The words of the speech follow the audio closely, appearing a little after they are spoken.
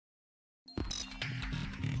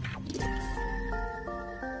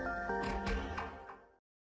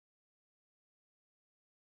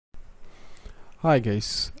Hi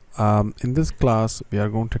guys, in this class we are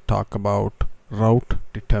going to talk about route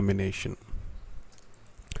determination.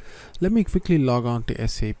 Let me quickly log on to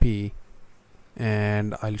SAP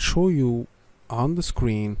and I'll show you on the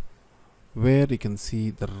screen where you can see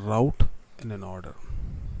the route in an order.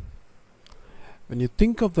 When you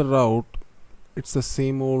think of the route, it's the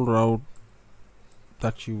same old route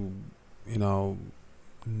that you know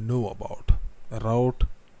about. A route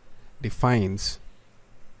defines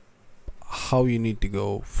how you need to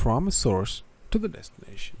go from a source to the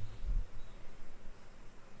destination.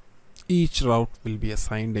 Each route will be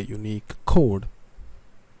assigned a unique code,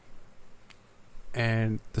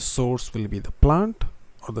 and the source will be the plant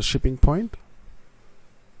or the shipping point,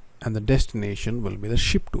 and the destination will be the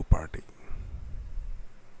ship to party.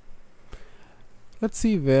 Let's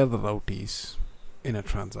see where the route is in a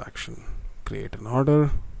transaction. Create an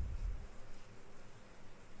order.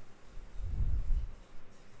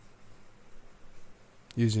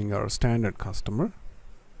 Using our standard customer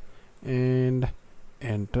and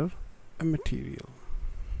enter a material.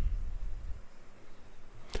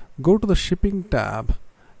 Go to the shipping tab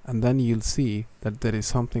and then you'll see that there is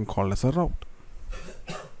something called as a route,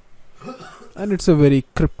 and it's a very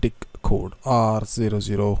cryptic code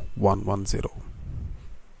R00110.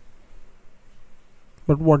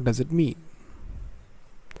 But what does it mean?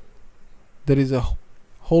 There is a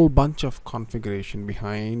whole bunch of configuration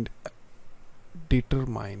behind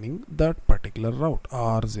determining that particular route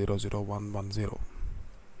R00110,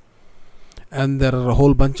 and there are a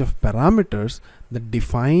whole bunch of parameters that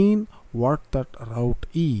define what that route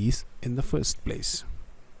is in the first place.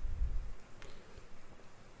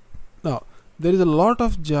 Now there is a lot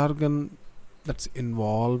of jargon that's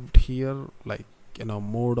involved here, like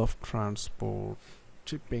mode of transport,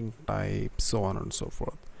 shipping type, so on and so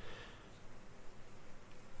forth.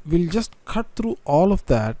 We'll just cut through all of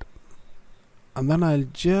that, and then I'll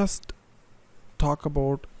just talk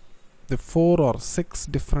about the 4 or 6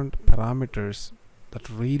 different parameters that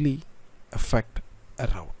really affect a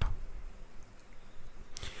route.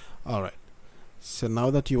 Alright, so now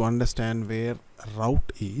that you understand where a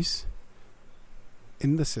route is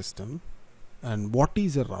in the system and what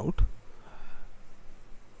is a route,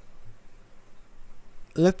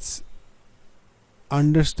 let's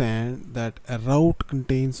understand that a route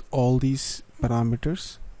contains all these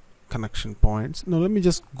parameters, connection points. Now let me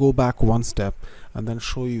just go back one step and then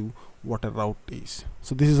show you what a route is.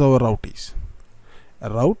 So this is how a route is. A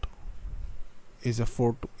route is a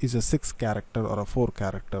 6 character or a 4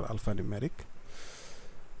 character alphanumeric,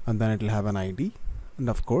 and then it will have an ID, and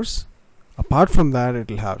of course apart from that it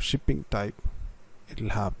will have shipping type, it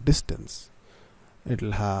will have distance, it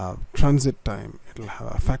will have transit time, it will have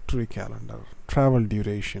a factory calendar, travel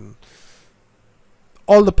duration,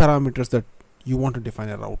 all the parameters that you want to define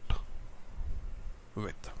a route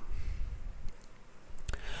with.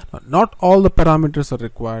 Now, not all the parameters are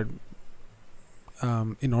required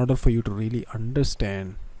in order for you to really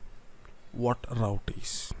understand what a route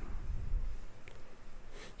is.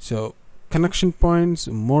 So connection points,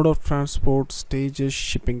 mode of transport, stages,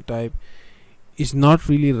 shipping type is not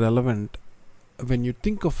really relevant when you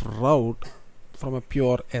think of route from a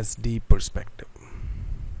pure SD perspective.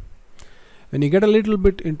 When you get a little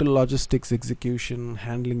bit into logistics execution,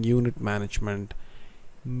 handling unit management,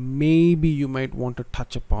 maybe you might want to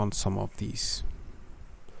touch upon some of these.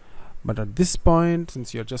 But at this point,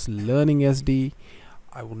 since you're just learning SD,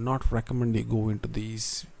 I would not recommend you go into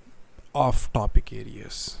these off-topic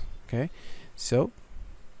areas. Okay, so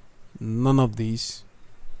none of these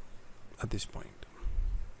at this point.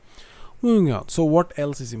 Moving on. So what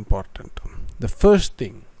else is important? The first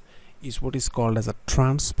thing is what is called as a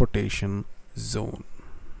transportation zone.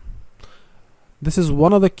 This is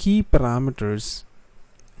one of the key parameters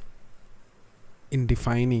in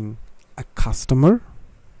defining a customer,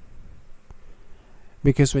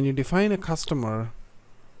 because when you define a customer,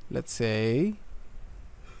 let's say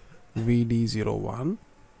VD01,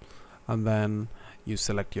 and then you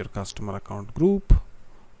select your customer account group,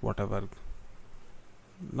 whatever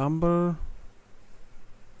number,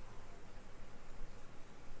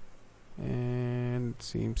 and it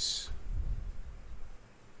seems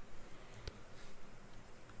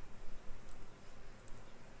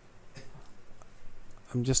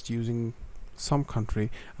I'm just using some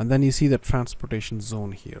country, and then you see the transportation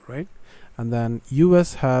zone here, right? And then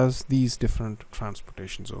US has these different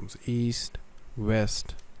transportation zones: East,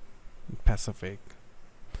 West, Pacific,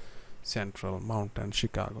 Central, Mountain,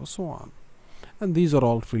 Chicago, so on. And these are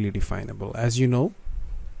all freely definable. As you know,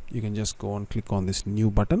 you can just go and click on this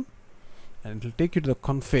new button and it will take you to the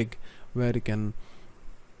config where you can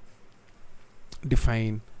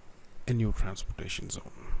define a new transportation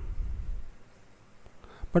zone.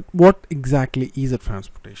 But what exactly is a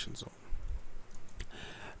transportation zone?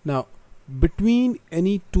 Now, between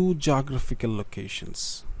any two geographical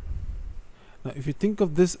locations, now if you think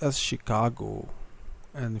of this as Chicago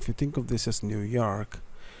and if you think of this as New York,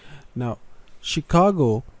 now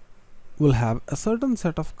Chicago will have a certain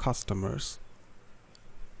set of customers,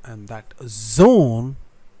 and that zone,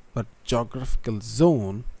 that geographical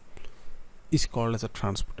zone, is called as a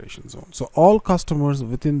transportation zone. So all customers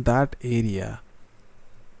within that area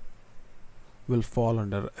will fall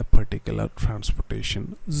under a particular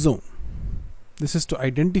transportation zone. This is to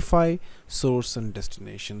identify source and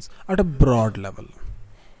destinations at a broad level.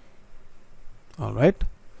 All right.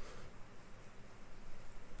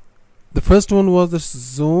 The first one was the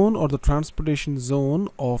zone or the transportation zone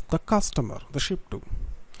of the customer, the ship to.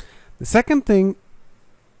 The second thing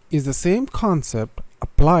is the same concept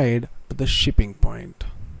applied to the shipping point.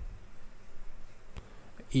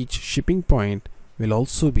 Each shipping point will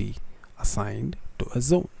also be assigned to a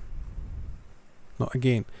zone. Now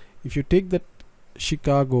again, if you take that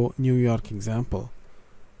Chicago, New York example,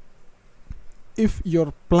 if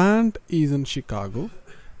your plant is in Chicago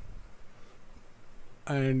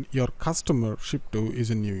and your customer ship to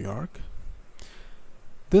is in New York,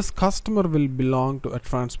 this customer will belong to a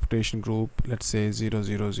transportation group, let's say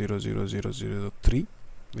 000003,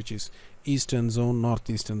 which is eastern zone,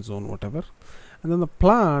 northeastern zone, whatever, and then the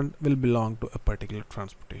plant will belong to a particular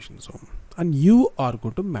transportation zone, and you are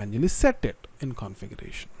going to manually set it in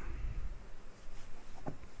configuration.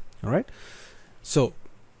 All right. So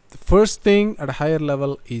the first thing at a higher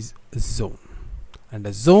level is a zone, and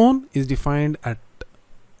a zone is defined at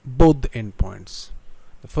both the endpoints.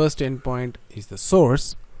 The first endpoint is the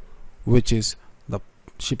source, which is the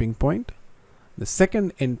shipping point. The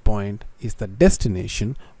second endpoint is the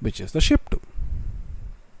destination, which is the ship to.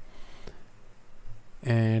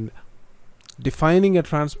 And defining a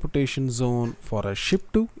transportation zone for a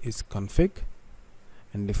ship to is config,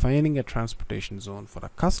 and defining a transportation zone for a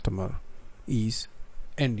customer is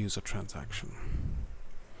end user transaction.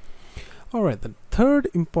 All right, the third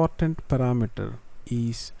important parameter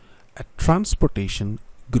is a transportation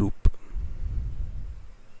group,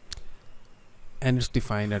 and it's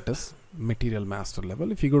defined at a material master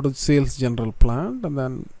level. If you go to the sales general plan, and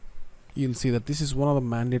then you'll see that this is one of the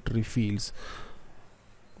mandatory fields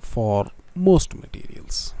for most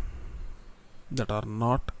materials that are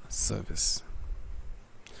not service.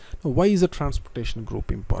 Now, why is a transportation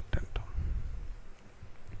group important?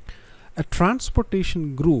 A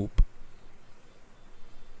transportation group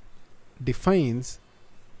defines,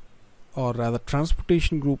 or rather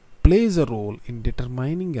transportation group plays a role in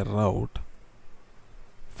determining a route,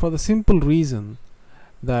 for the simple reason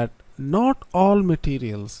that not all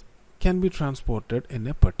materials can be transported in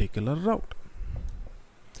a particular route.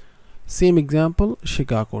 Same example,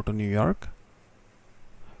 Chicago to New York.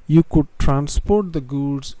 You could transport the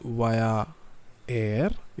goods via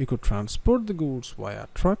air, you could transport the goods via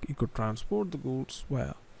truck, you could transport the goods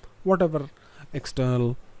via whatever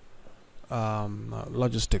external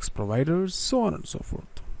logistics providers, so on and so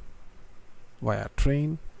forth, via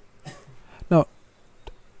train. Now,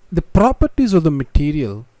 the properties of the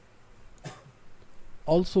material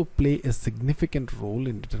also play a significant role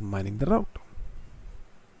in determining the route.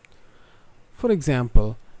 For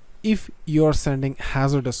example, if you are sending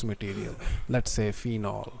hazardous material, let's say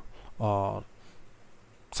phenol or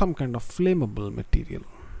some kind of flammable material,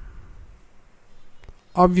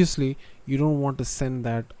 obviously you don't want to send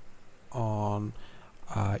that on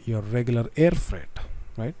your regular air freight,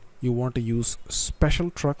 right? You want to use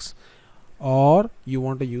special trucks, or you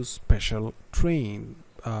want to use special train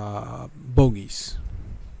bogies.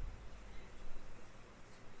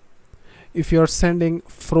 If you are sending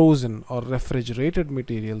frozen or refrigerated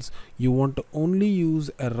materials, you want to only use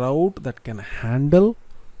a route that can handle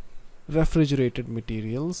refrigerated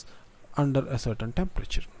materials under a certain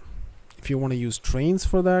temperature. If you want to use trains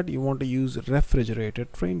for that, you want to use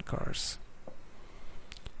refrigerated train cars.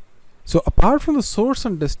 So apart from the source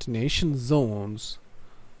and destination zones,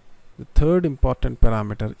 the third important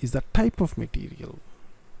parameter is the type of material.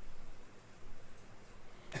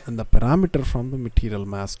 And the parameter from the material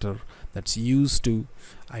master that's used to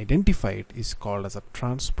identify it is called as a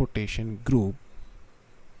transportation group,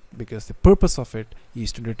 because the purpose of it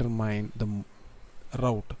is to determine the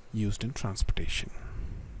route used in transportation.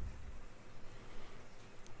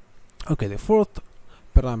 Okay, the fourth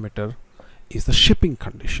parameter is the shipping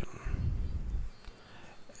condition.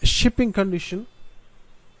 A shipping condition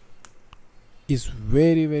is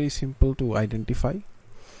very, very simple to identify.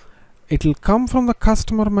 It will come from the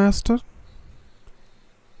customer master,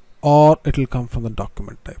 or it will come from the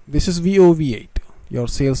document type. This is VOV8, your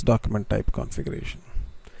sales document type configuration.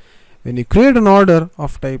 When you create an order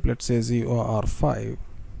of type, let's say ZOR5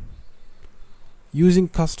 using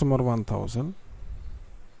customer 1000,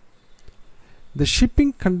 the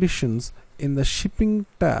shipping conditions in the shipping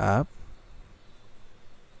tab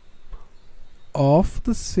of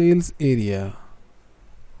the sales area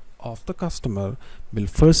of the customer will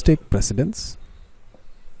first take precedence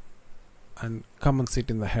and come and sit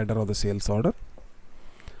in the header of the sales order.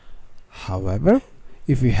 However,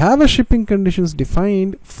 if you have a shipping conditions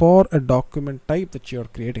defined for a document type that you are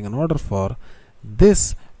creating an order for,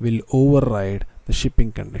 this will override the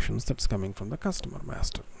shipping conditions that's coming from the customer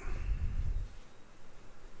master.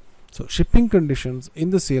 So shipping conditions in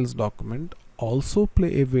the sales document also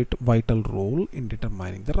play a vital role in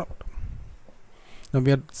determining the route. Now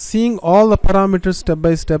we are seeing all the parameters step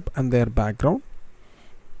by step and their background,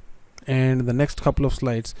 and in the next couple of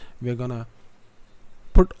slides we are gonna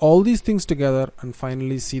put all these things together and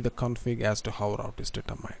finally see the config as to how route is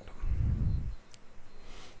determined.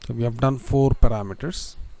 So we have done 4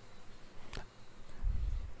 parameters,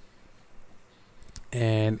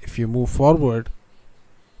 and if you move forward,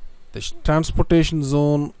 the transportation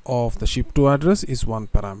zone of the ship to address is 1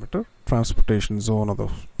 parameter, transportation zone of the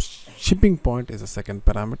shipping point is a 2nd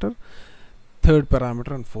parameter, 3rd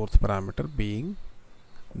parameter and 4th parameter being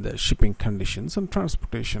the shipping conditions and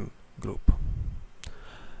transportation group.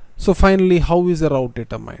 So finally, how is the route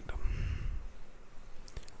determined?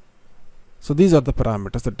 So these are the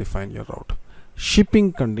parameters that define your route.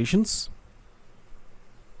 Shipping conditions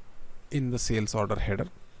in the sales order header,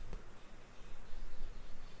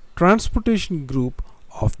 transportation group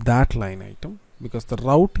of that line item, because the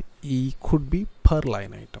route E could be per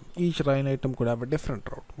line item. Each line item could have a different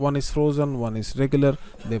route. One is frozen, one is regular,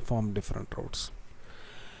 they form different routes.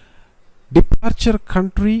 Departure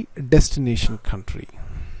country, destination country.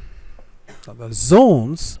 Now the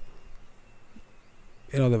zones,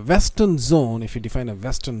 the western zone, if you define a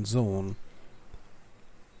western zone,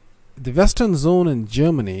 the western zone in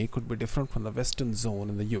Germany could be different from the western zone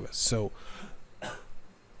in the US. So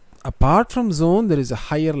apart from zone, there is a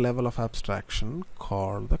higher level of abstraction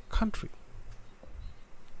called the country.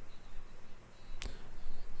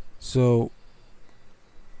 So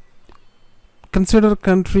consider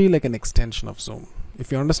country like an extension of zone.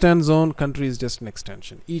 If you understand zone, country is just an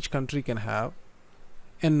extension. Each country can have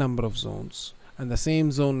n number of zones, and the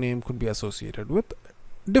same zone name could be associated with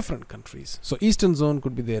different countries. So eastern zone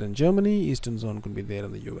could be there in Germany, eastern zone could be there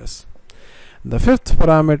in the US. The 5th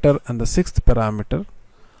parameter and the 6th parameter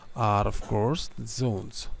are of course the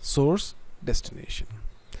zones: source, destination.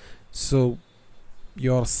 So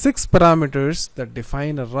your 6 parameters that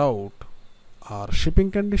define a route are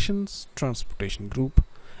shipping conditions, transportation group,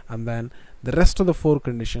 and then the rest of the 4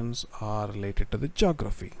 conditions are related to the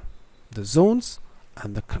geography, the zones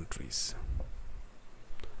and the countries.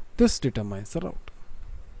 This determines the route.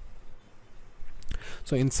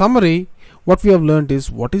 So in summary, what we have learned is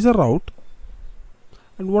what is a route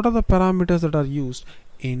and what are the parameters that are used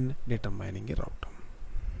in determining a route.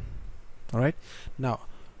 Alright, now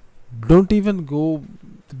don't even go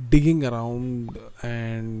digging around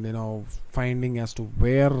and finding as to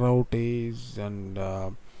where route is and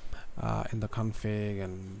in the config,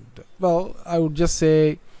 and well, I would just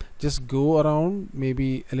say just go around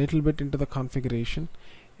maybe a little bit into the configuration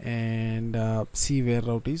and see where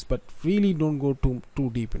route is, but really don't go too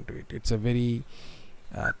deep into it. It's a very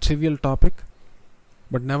trivial topic,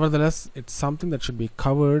 but nevertheless it's something that should be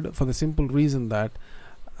covered for the simple reason that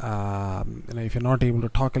if you're not able to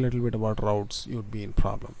talk a little bit about routes, you would be in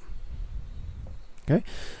problem. Okay,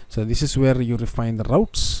 so this is where you refine the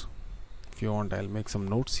routes. If you want, I'll make some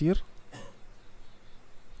notes here.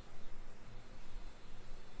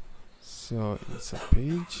 So it's a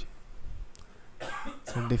page.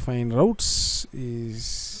 So define routes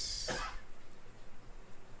is,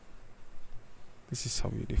 this is how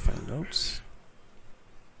you define routes.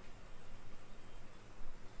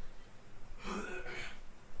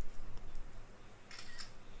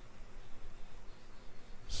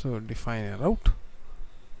 So define a route,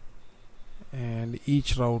 and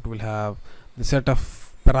each route will have the set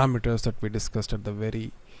of parameters that we discussed at the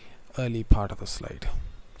very early part of the slide.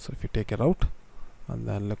 So if you take a route and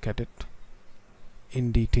then look at it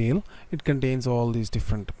in detail, it contains all these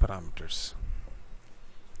different parameters.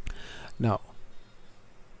 Now,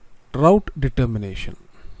 route determination.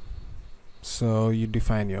 So you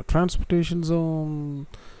define your transportation zone,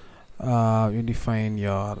 you define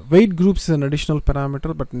your weight groups is an additional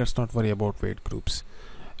parameter, but let's not worry about weight groups.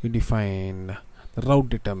 You define the route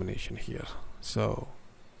determination here. So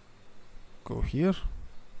go here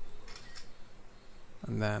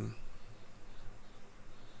and then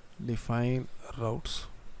define routes,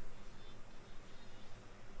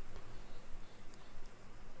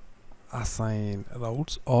 assign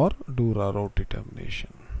routes, or do a route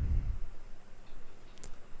determination.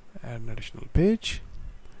 Add an additional page,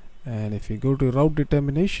 and if you go to route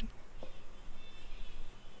determination,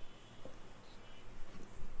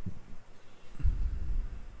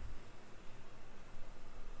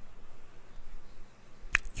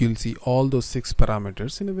 you'll see all those 6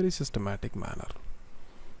 parameters in a very systematic manner.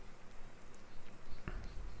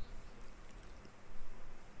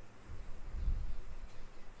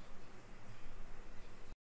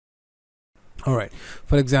 Alright,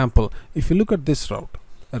 for example, if you look at this route,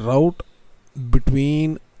 a route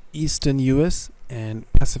between Eastern US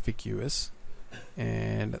and Pacific US,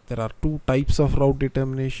 and there are 2 types of route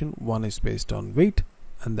determination. One is based on weight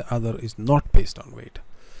and the other is not based on weight.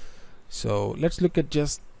 So let's look at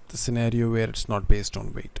just the scenario where it's not based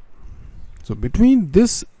on weight. So between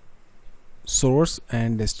this source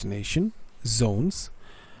and destination zones,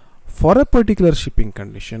 for a particular shipping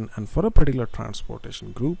condition and for a particular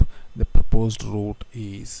transportation group, the proposed route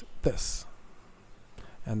is this,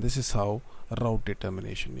 and this is how route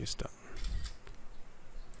determination is done.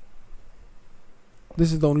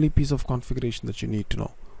 This is the only piece of configuration that you need to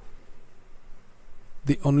know.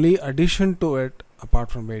 The only addition to it apart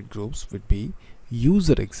from weight groups would be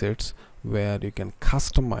user exits, where you can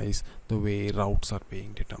customize the way routes are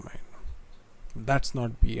being determined. That's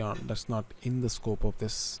not in the scope of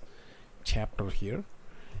this chapter here.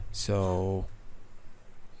 So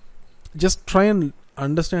just try and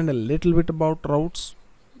understand a little bit about routes.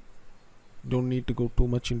 Don't need to go too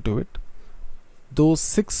much into it. Those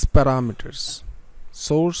 6 parameters: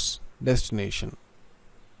 source, destination,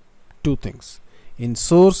 2 things. In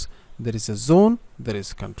source there is a zone, there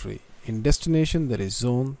is country. In destination there is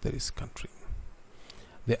zone, there is country.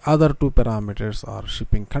 The other 2 parameters are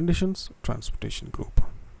shipping conditions, transportation group.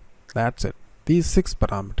 That's it. These 6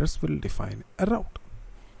 parameters will define a route.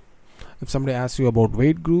 If somebody asks you about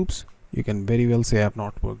weight groups, you can very well say I have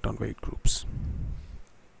not worked on weight groups.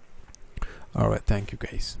 Alright, thank you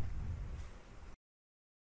guys.